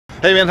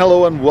Hey man,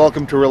 hello and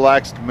welcome to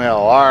Relaxed Mel.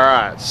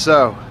 Alright,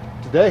 so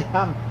today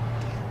I'm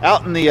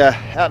out in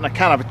a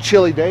kind of a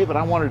chilly day, but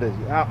I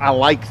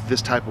like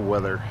this type of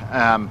weather.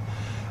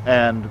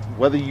 And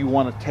whether you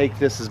want to take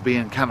this as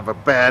being kind of a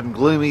bad and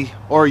gloomy,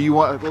 or you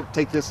want to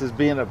take this as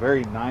being a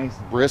very nice,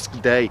 brisk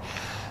day,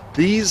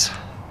 this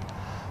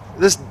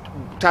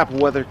type of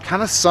weather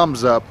kind of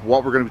sums up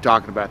what we're going to be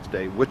talking about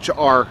today, which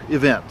are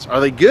events. Are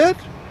they good?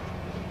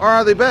 Or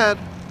are they bad?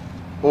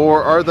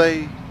 Or are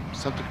they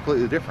something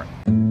completely different?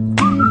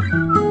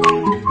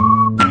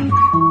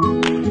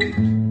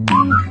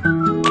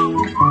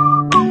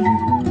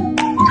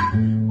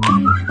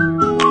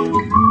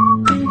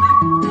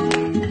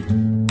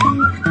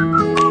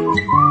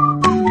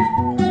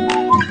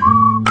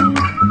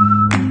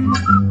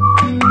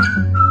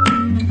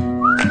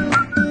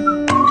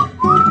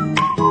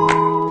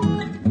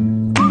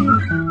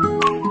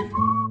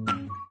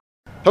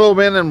 Hello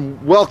man,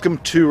 and welcome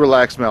to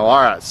Relax Mel.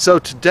 Alright, so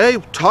today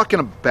we're talking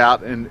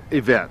about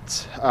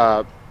events.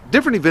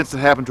 Different events that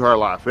happen to our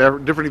life,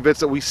 different events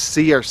that we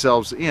see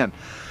ourselves in.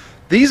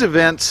 These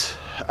events,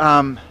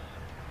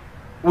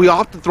 we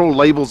often throw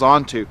labels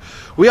onto.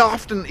 We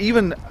often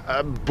even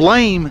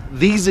blame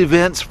these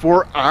events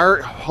for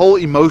our whole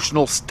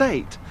emotional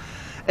state.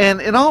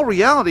 And in all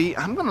reality,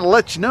 I'm going to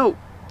let you know,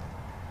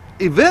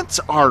 events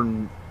are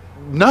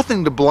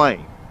nothing to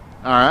blame.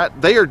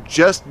 Alright, they are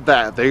just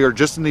that. They are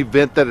just an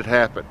event that had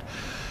happened.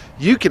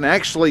 You can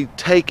actually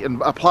take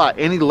and apply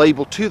any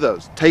label to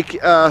those.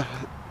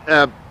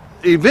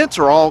 Events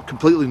are all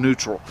completely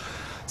neutral.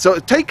 So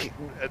take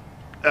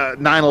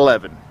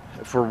 9/11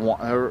 for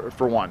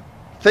one.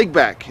 Think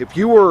back. If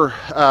you were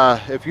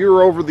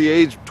over the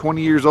age of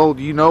 20 years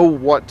old, you know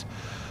what.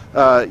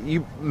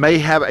 You may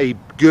have a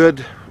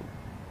good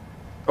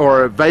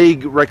or a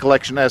vague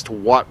recollection as to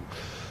what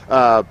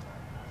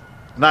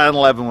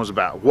 9/11 was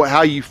about,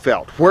 how you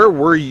felt. Where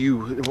were you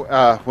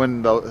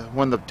when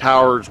the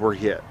towers were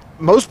hit?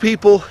 Most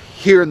people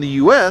here in the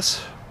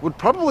U.S. would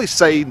probably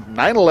say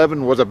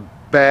 9/11 was a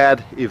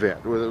bad event.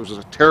 It was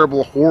a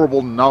terrible,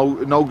 horrible,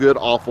 no good,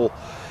 awful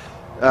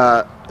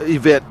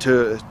event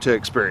to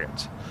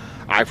experience.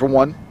 I, for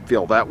one,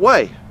 feel that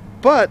way.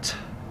 But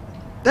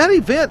that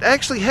event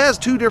actually has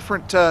two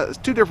different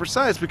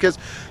sides, because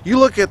you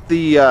look at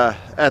the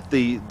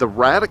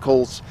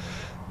radicals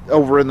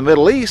over in the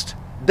Middle East.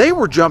 They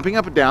were jumping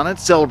up and down and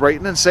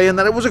celebrating and saying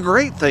that it was a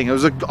great thing. It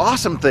was an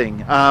awesome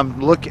thing.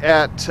 Look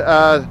at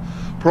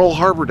Pearl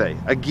Harbor Day.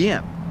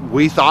 Again,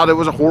 we thought it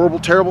was a horrible,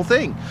 terrible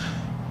thing.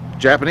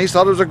 Japanese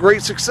thought it was a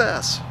great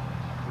success.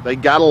 They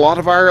got a lot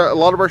of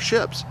our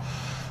ships.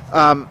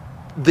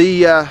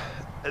 The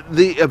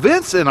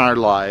events in our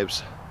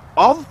lives,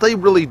 all that they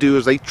really do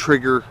is they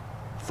trigger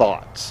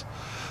thoughts.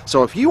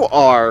 So if you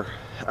are,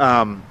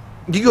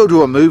 you go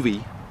to a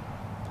movie,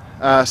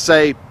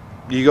 say.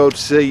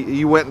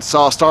 You went and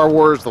saw Star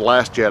Wars: The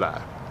Last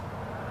Jedi.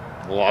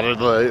 A lot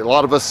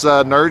of us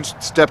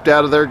nerds stepped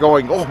out of there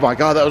going, "Oh my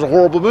God, that was a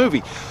horrible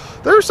movie."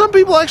 There are some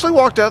people actually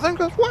walked out there and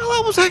goes, "Well,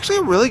 that was actually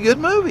a really good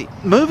movie."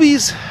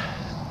 Movies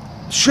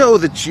show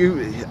that you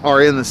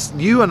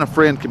and a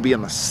friend can be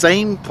in the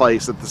same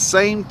place at the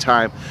same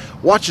time,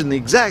 watching the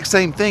exact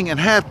same thing, and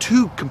have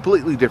two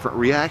completely different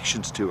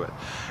reactions to it.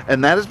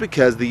 And that is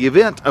because the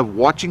event of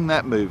watching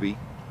that movie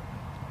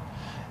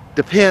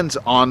depends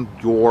on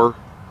your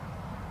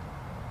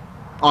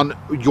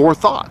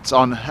thoughts,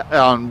 on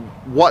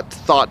what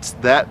thoughts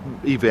that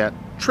event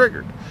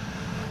triggered.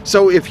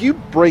 So if you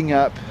bring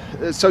up,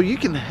 so you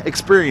can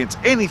experience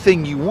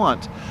anything you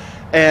want,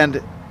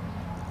 and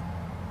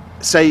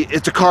say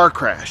it's a car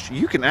crash,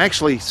 you can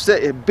actually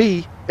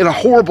be in a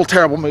horrible,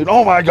 terrible mood.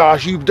 Oh my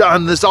gosh, you've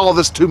done all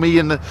this to me,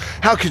 and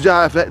how could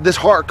I have, this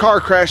car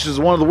crash is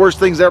one of the worst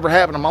things that ever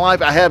happened in my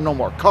life. I have no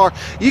more car.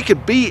 You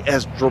could be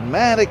as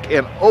dramatic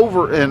and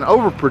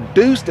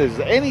overproduced as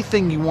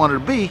anything you wanted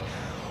to be.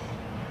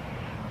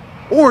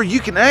 Or you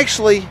can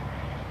actually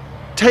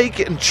take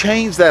and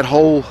change that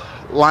whole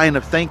line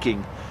of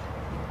thinking.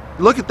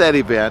 Look at that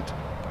event,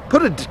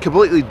 put a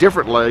completely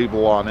different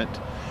label on it,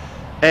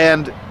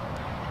 and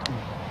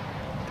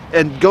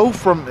go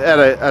from at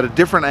a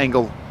different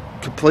angle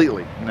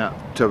completely. Now,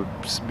 to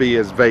be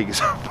as vague as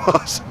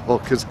possible,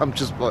 because I'm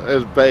just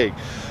as vague.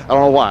 I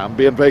don't know why I'm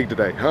being vague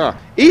today.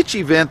 Each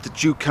event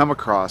that you come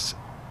across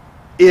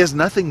is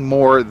nothing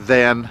more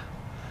than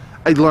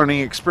a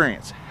learning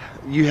experience.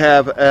 You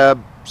have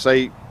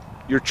say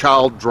your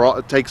child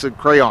takes a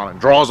crayon and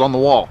draws on the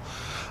wall.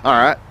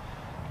 Alright,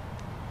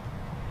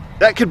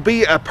 that could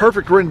be a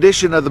perfect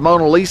rendition of the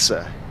Mona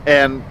Lisa,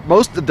 and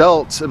most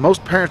adults and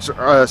most parents,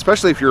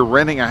 especially if you're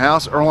renting a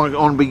house, are only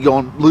going to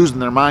be losing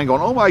their mind,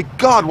 going, "Oh my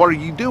God, what are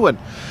you doing?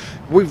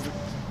 We've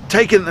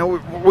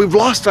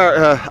lost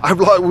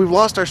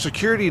our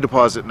security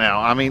deposit now."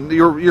 I mean,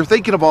 you're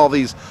thinking of all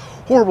these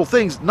horrible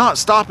things, not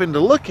stopping to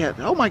look at,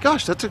 "Oh my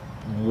gosh, that's a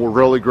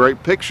really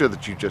great picture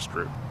that you just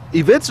drew."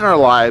 Events in our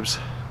lives,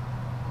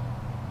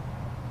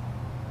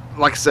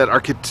 like I said, are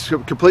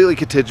completely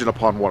contingent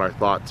upon what our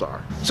thoughts are.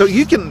 So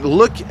you can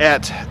look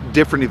at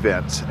different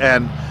events,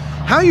 and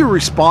How you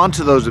respond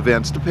to those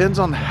events depends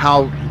on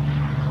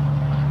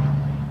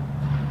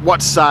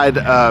what side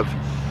of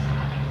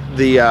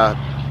the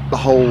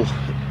whole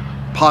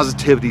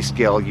positivity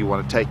scale you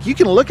want to take. You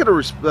can look at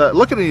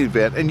an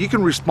event and you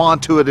can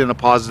respond to it in a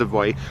positive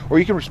way, or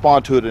you can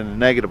respond to it in a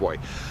negative way.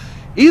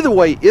 Either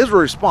way is a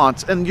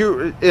response, and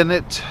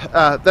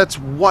that's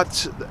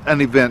what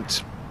an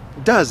event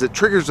does. It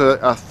triggers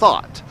a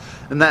thought,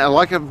 and that,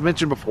 like I've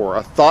mentioned before,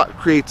 a thought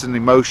creates an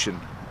emotion,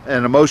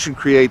 and emotion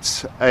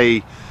creates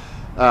an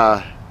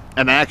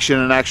action,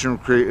 and action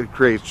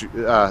creates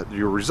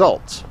your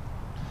results.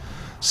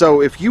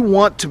 So if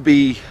you're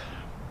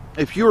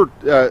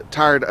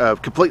tired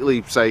of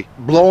completely, say,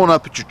 blowing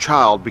up at your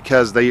child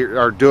because they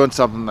are doing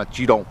something that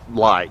you don't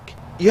like,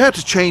 you have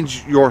to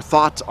change your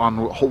thoughts on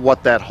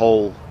what that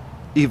whole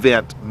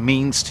event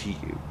means to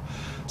you.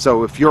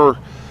 So if you're,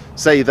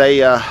 say,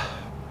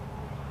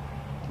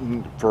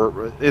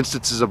 for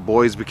instances of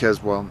boys,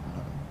 because, well,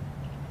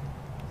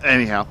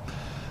 anyhow,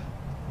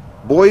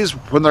 boys,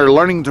 when they're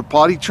learning to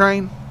potty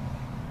train,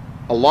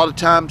 a lot of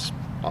times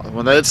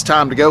when it's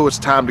time to go, it's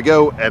time to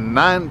go. And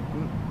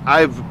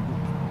I've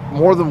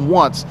more than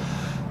once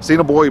seen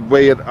a boy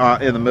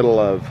in the middle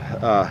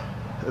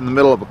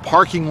of a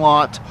parking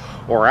lot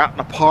or out in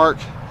a park.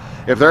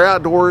 If they're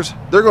outdoors,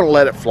 they're going to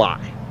let it fly.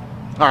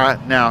 All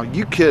right, now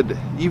you've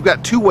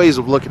got two ways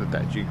of looking at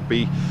that. You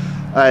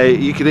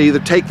could either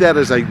take that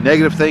as a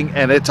negative thing,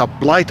 and it's a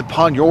blight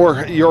upon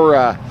your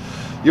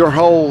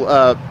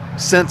whole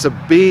sense of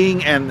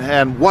being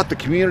and what the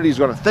community is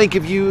going to think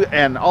of you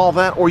and all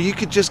that, or you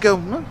could just go,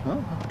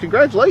 well,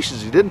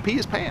 congratulations, you didn't pee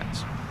his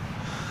pants.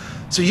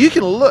 So you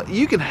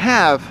can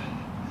have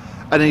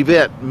an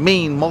event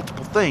mean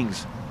multiple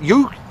things.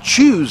 You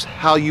choose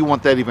how you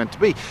want that event to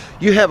be.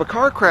 You have a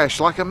car crash,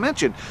 like I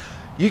mentioned.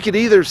 You could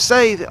either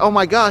say, oh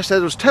my gosh,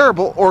 that was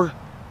terrible, or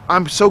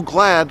I'm so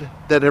glad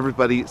that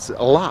everybody's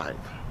alive.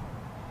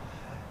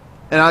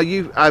 And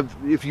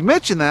if you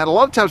mention that, a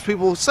lot of times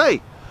people will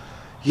say,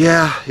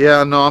 yeah,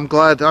 no, I'm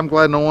glad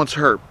no one's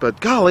hurt.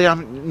 But golly,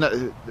 and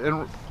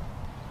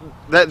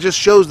that just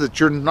shows that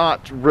you're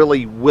not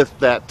really with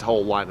that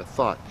whole line of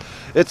thought.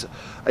 It's,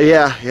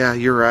 yeah,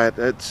 you're right.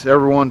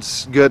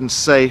 Everyone's good and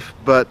safe,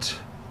 but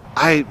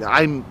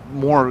I'm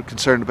more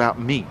concerned about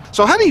me.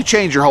 So how do you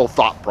change your whole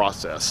thought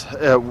process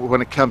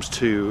when it comes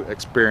to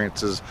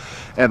experiences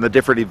and the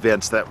different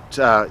events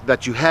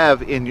that you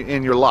have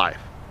in your life?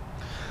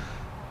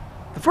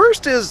 The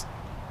first is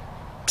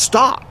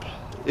stop.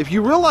 If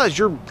you realize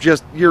you've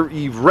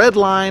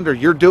redlined or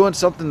you're doing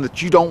something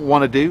that you don't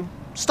want to do,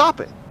 stop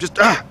it. Just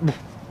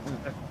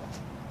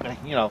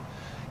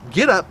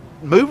get up,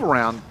 move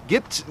around,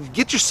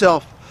 get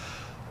yourself,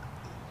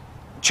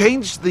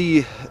 change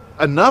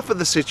enough of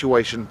the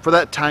situation for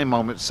that time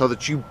moment so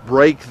that you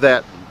break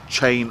that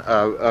chain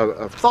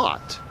of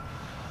thought.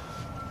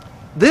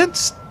 Then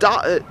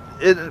stop. I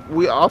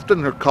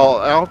often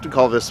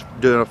call this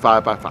doing a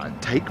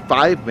 5x5. Take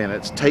 5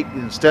 minutes,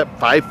 step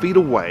 5 feet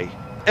away,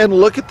 and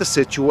look at the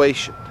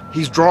situation.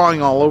 He's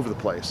drawing all over the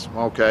place.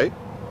 Okay.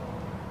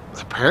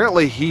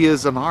 Apparently he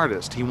is an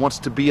artist. He wants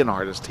to be an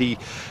artist. He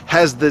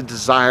has the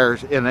desire,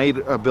 innate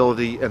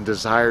ability and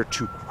desire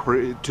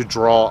to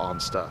draw on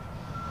stuff.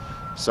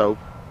 So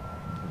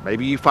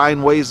maybe you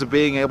find ways of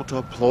being able to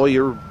employ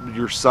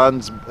your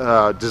son's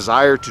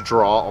desire to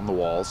draw on the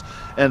walls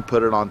and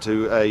put it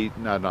onto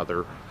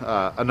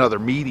another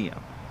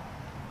medium.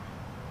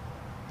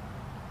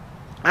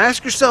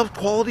 Ask yourself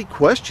quality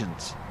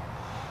questions.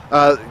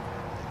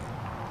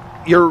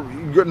 You're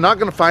not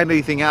going to find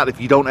anything out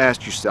if you don't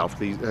ask yourself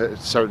these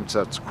certain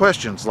sets of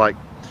questions, like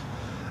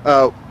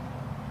after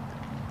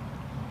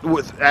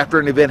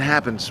an event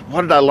happens,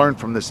 what did I learn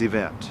from this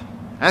event?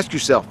 Ask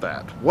yourself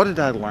that. What did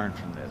I learn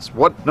from this?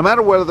 No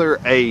matter whether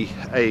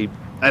an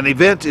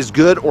event is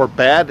good or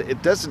bad,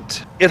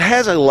 it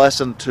has a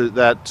lesson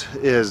that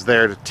is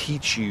there to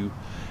teach you,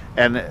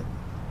 and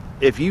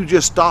if you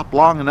just stop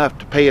long enough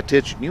to pay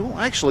attention, you will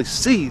actually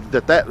see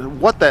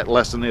what that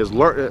lesson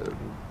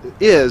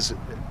is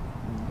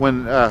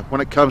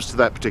when it comes to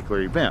that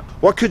particular event.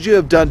 What could you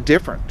have done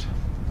different?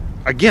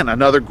 Again,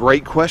 another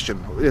great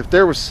question.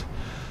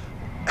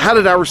 How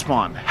did I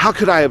respond? How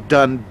could I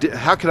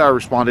have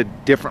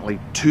responded differently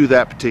to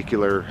that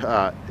particular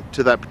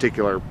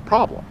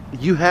problem?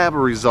 You have a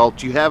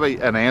result. You have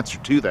an answer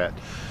to that.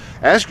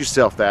 Ask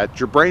yourself that.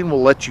 Your brain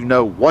will let you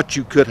know what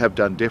you could have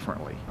done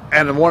differently.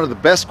 And one of the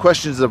best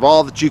questions of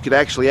all that you could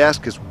actually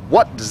ask is,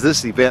 what does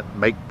this event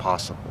make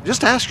possible?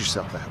 Just ask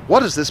yourself that. What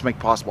does this make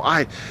possible?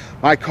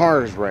 My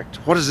car is wrecked.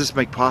 What does this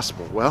make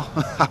possible? Well,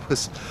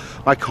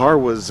 my car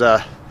was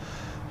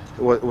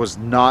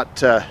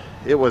not.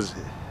 It was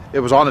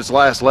on its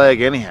last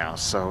leg anyhow.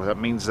 So that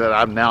means that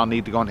I now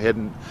need to go ahead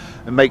and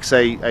make,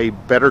 say, a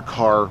better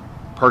car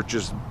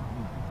purchase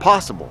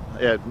possible.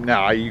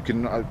 Now you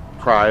can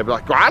cry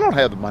like, well, I don't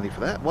have the money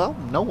for that. Well,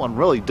 no one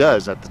really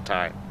does at the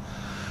time.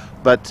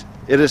 But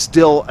it is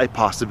still a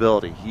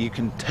possibility. You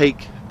can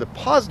take the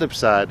positive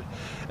side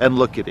and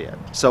look at it.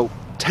 So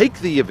take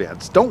the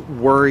events. Don't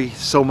worry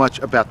so much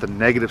about the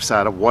negative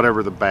side of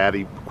whatever the bad,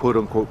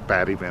 quote-unquote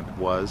bad event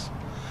was.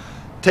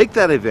 Take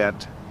that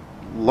event,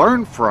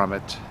 learn from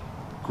it,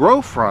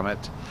 grow from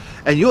it,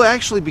 and you'll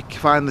actually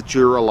find that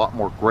you're a lot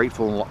more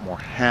grateful and a lot more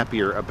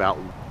happier about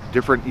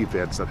different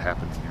events that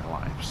happen in your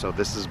life. So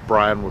this is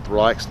Brian with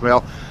Relaxed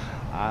Male.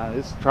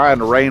 It's trying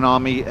to rain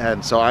on me,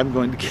 and so I'm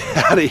going to get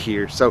out of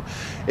here. So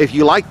if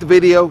you like the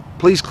video,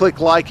 please click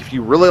like. If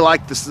you really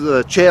like this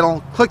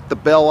channel, click the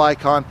bell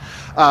icon.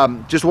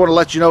 Just want to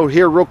let you know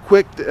here real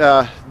quick,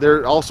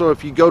 there also,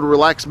 if you go to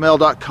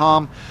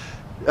relaxedmale.com,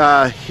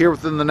 here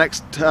within the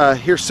next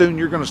here soon,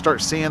 you're going to start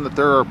seeing that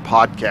there are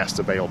podcasts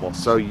available,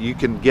 so you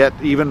can get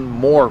even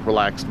more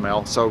Relaxed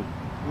Male. So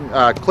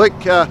click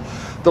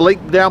the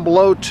link down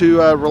below to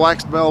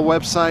Relaxed Male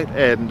website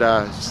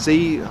and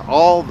see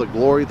all the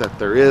glory that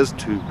there is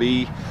to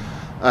be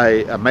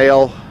a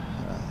male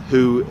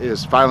who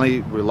is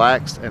finally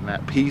relaxed and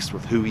at peace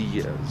with who he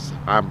is.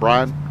 I'm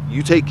Brian.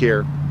 You take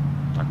care.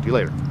 Talk to you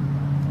later.